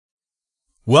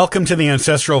Welcome to the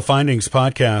Ancestral Findings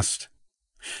Podcast.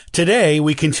 Today,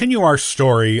 we continue our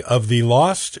story of the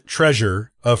lost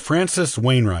treasure of Francis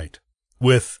Wainwright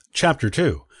with Chapter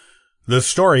 2, the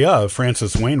story of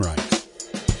Francis Wainwright.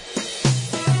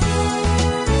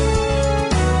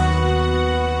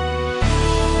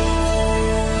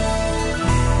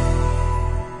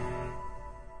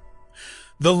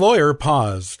 The lawyer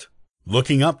paused,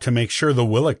 looking up to make sure the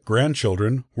Willick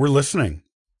grandchildren were listening.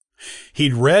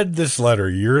 He'd read this letter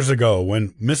years ago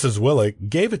when Mrs.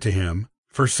 Willick gave it to him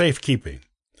for safekeeping,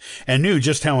 and knew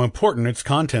just how important its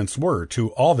contents were to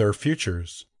all their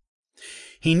futures.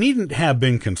 He needn't have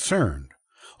been concerned.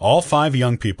 All 5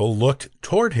 young people looked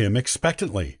toward him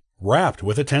expectantly, rapt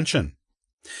with attention.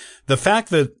 The fact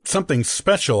that something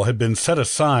special had been set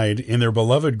aside in their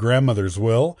beloved grandmother's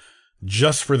will,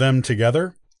 just for them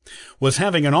together, was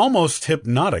having an almost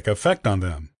hypnotic effect on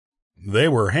them. They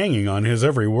were hanging on his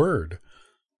every word.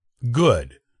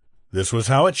 Good. This was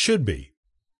how it should be.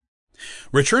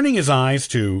 Returning his eyes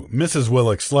to Mrs.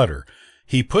 Willick's letter,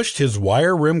 he pushed his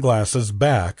wire-rimmed glasses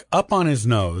back up on his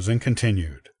nose and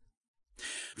continued.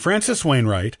 Francis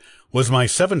Wainwright was my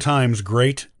 7 times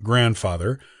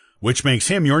great-grandfather, which makes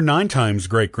him your 9 times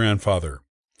great-grandfather.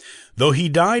 Though he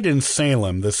died in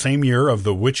Salem the same year of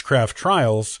the witchcraft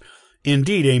trials,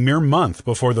 indeed a mere month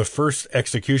before the first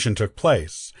execution took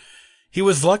place, he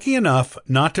was lucky enough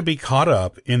not to be caught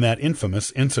up in that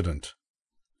infamous incident.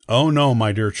 Oh no,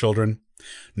 my dear children,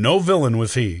 no villain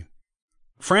was he.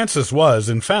 Francis was,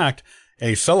 in fact,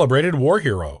 a celebrated war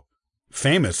hero,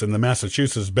 famous in the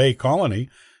Massachusetts Bay Colony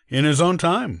in his own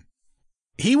time.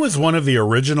 He was one of the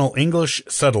original English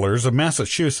settlers of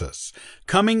Massachusetts,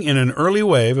 coming in an early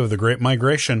wave of the Great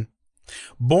Migration.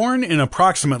 Born in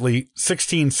approximately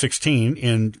 1616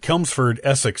 in Chelmsford,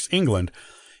 Essex, England,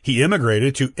 he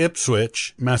immigrated to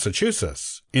Ipswich,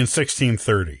 Massachusetts, in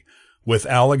 1630, with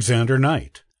Alexander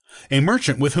Knight, a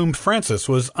merchant with whom Francis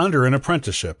was under an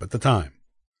apprenticeship at the time.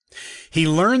 He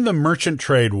learned the merchant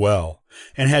trade well,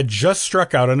 and had just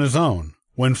struck out on his own,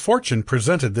 when fortune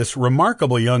presented this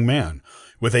remarkable young man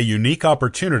with a unique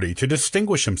opportunity to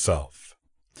distinguish himself.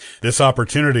 This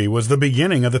opportunity was the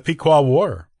beginning of the Pequot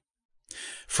War.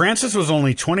 Francis was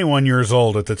only 21 years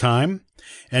old at the time,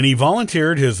 and he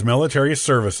volunteered his military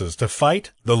services to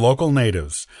fight the local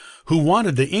natives who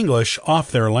wanted the English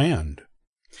off their land.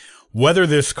 Whether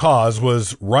this cause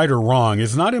was right or wrong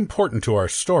is not important to our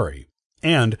story,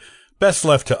 and best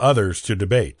left to others to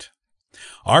debate.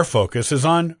 Our focus is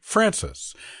on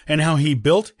Francis and how he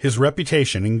built his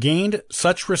reputation and gained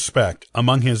such respect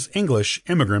among his English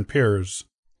immigrant peers.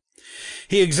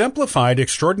 He exemplified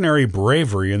extraordinary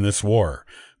bravery in this war,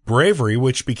 bravery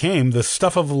which became the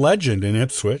stuff of legend in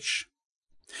Ipswich.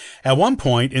 At one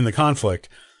point in the conflict,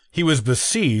 he was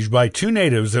besieged by 2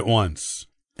 natives at once,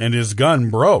 and his gun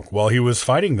broke while he was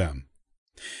fighting them.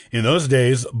 In those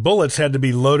days, bullets had to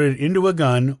be loaded into a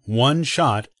gun 1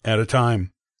 shot at a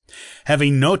time.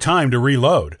 Having no time to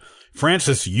reload,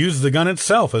 Francis used the gun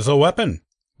itself as a weapon,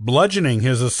 bludgeoning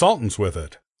his assailants with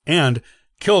it, and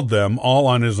killed them all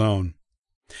on his own.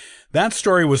 That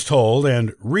story was told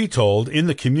and retold in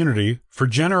the community for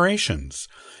generations,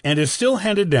 and is still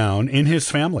handed down in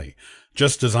his family,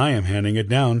 just as I am handing it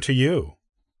down to you.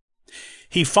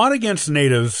 He fought against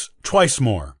natives twice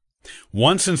more,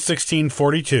 once in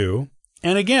 1642,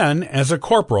 and again as a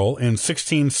corporal in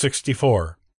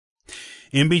 1664.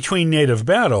 In between native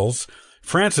battles,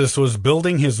 Francis was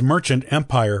building his merchant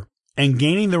empire and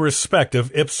gaining the respect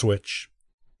of Ipswich.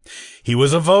 He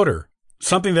was a voter,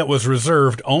 something that was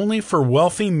reserved only for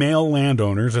wealthy male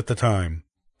landowners at the time.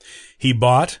 He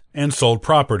bought and sold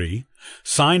property,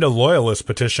 signed a loyalist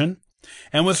petition,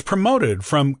 and was promoted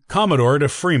from Commodore to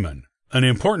Freeman, an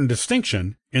important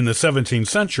distinction in the 17th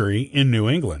century in New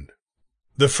England.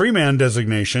 The Freeman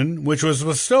designation, which was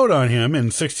bestowed on him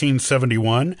in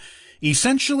 1671,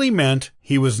 essentially meant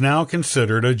he was now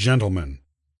considered a gentleman.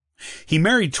 He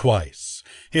married twice.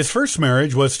 His first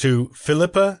marriage was to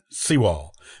Philippa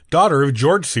Sewall, daughter of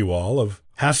George Sewall of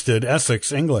Hasted,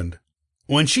 Essex, England.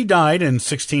 When she died in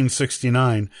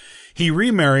 1669, he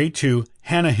remarried to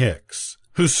Hannah Hicks,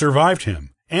 who survived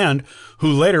him, and who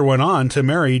later went on to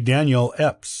marry Daniel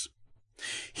Epps.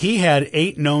 He had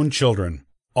 8 known children,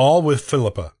 all with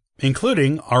Philippa,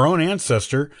 including our own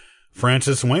ancestor,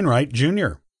 Francis Wainwright,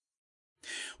 Jr.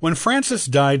 When Francis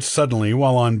died suddenly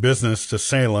while on business to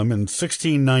Salem in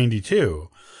 1692,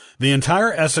 the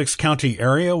entire Essex County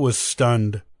area was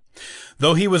stunned.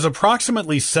 Though he was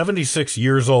approximately 76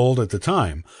 years old at the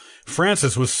time,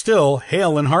 Francis was still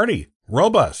hale and hearty,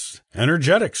 robust,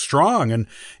 energetic, strong, and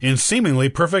in seemingly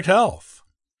perfect health.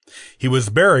 He was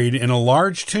buried in a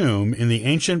large tomb in the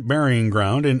ancient burying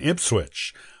ground in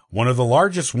Ipswich, one of the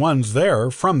largest ones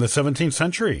there from the 17th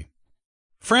century.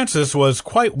 Francis was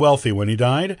quite wealthy when he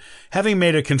died, having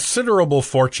made a considerable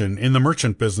fortune in the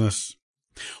merchant business.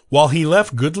 While he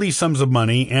left goodly sums of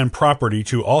money and property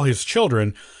to all his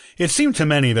children, it seemed to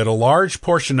many that a large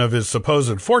portion of his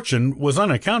supposed fortune was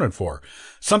unaccounted for,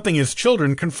 something his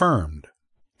children confirmed.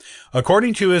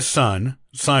 According to his son,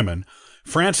 Simon,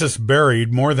 Francis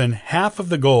buried more than half of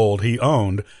the gold he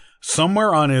owned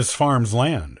somewhere on his farm's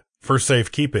land for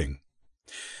safekeeping.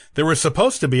 There was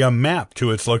supposed to be a map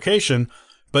to its location,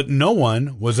 but no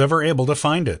one was ever able to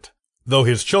find it, though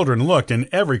his children looked in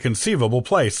every conceivable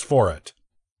place for it.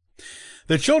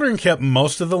 The children kept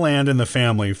most of the land in the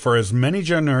family for as many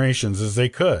generations as they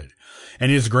could, and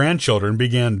his grandchildren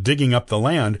began digging up the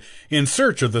land in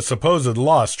search of the supposed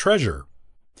lost treasure.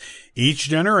 Each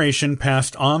generation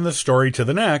passed on the story to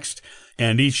the next,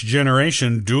 and each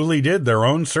generation duly did their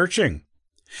own searching.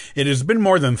 It has been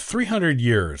more than 300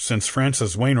 years since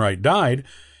Francis Wainwright died,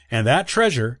 and that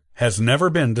treasure has never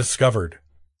been discovered.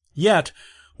 Yet,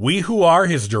 we who are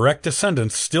his direct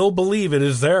descendants still believe it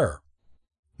is there.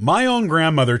 My own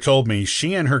grandmother told me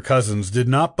she and her cousins did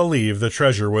not believe the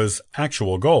treasure was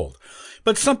actual gold,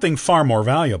 but something far more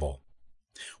valuable.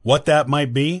 What that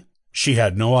might be, she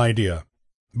had no idea.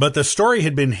 But the story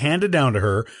had been handed down to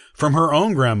her from her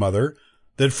own grandmother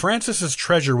that Francis's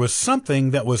treasure was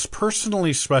something that was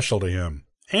personally special to him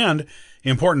and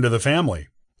important to the family,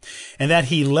 and that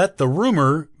he let the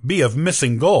rumor be of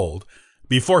missing gold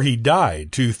before he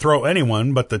died to throw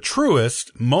anyone but the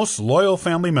truest, most loyal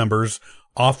family members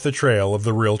off the trail of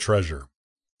the real treasure.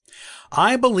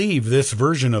 I believe this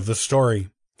version of the story,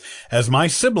 as my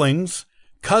siblings,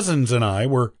 cousins, and I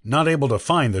were not able to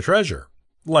find the treasure,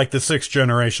 like the 6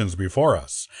 generations before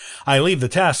us. I leave the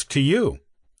task to you,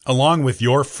 along with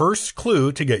your first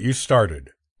clue to get you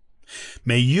started.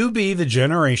 May you be the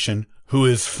generation who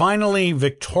is finally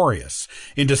victorious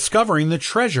in discovering the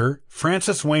treasure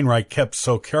Francis Wainwright kept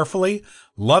so carefully,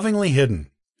 lovingly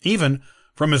hidden, even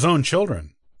from his own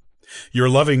children. Your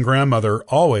loving grandmother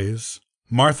always,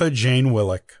 Martha Jane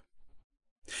Willick.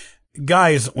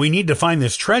 Guys, we need to find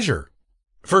this treasure.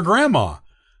 For Grandma,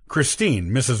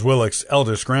 Christine, Mrs. Willick's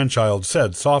eldest grandchild,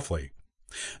 said softly,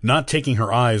 not taking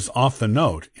her eyes off the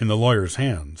note in the lawyer's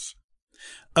hands.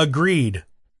 Agreed,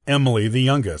 Emily, the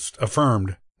youngest,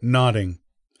 affirmed, nodding.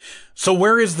 So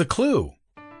where is the clue?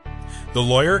 The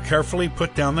lawyer carefully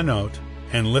put down the note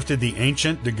and lifted the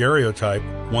ancient daguerreotype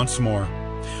once more,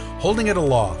 holding it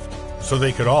aloft so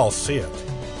they could all see it.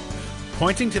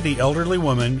 Pointing to the elderly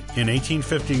woman in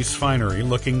 1850s finery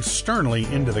looking sternly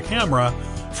into the camera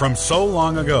from so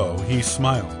long ago, he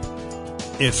smiled.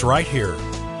 It's right here.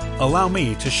 Allow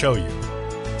me to show you.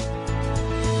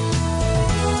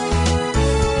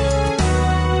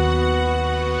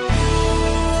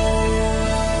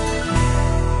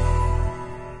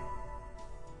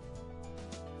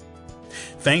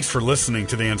 Thanks for listening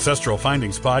to the Ancestral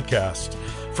Findings podcast.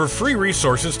 For free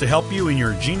resources to help you in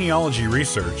your genealogy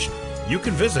research, you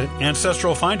can visit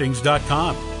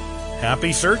ancestralfindings.com.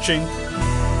 Happy searching!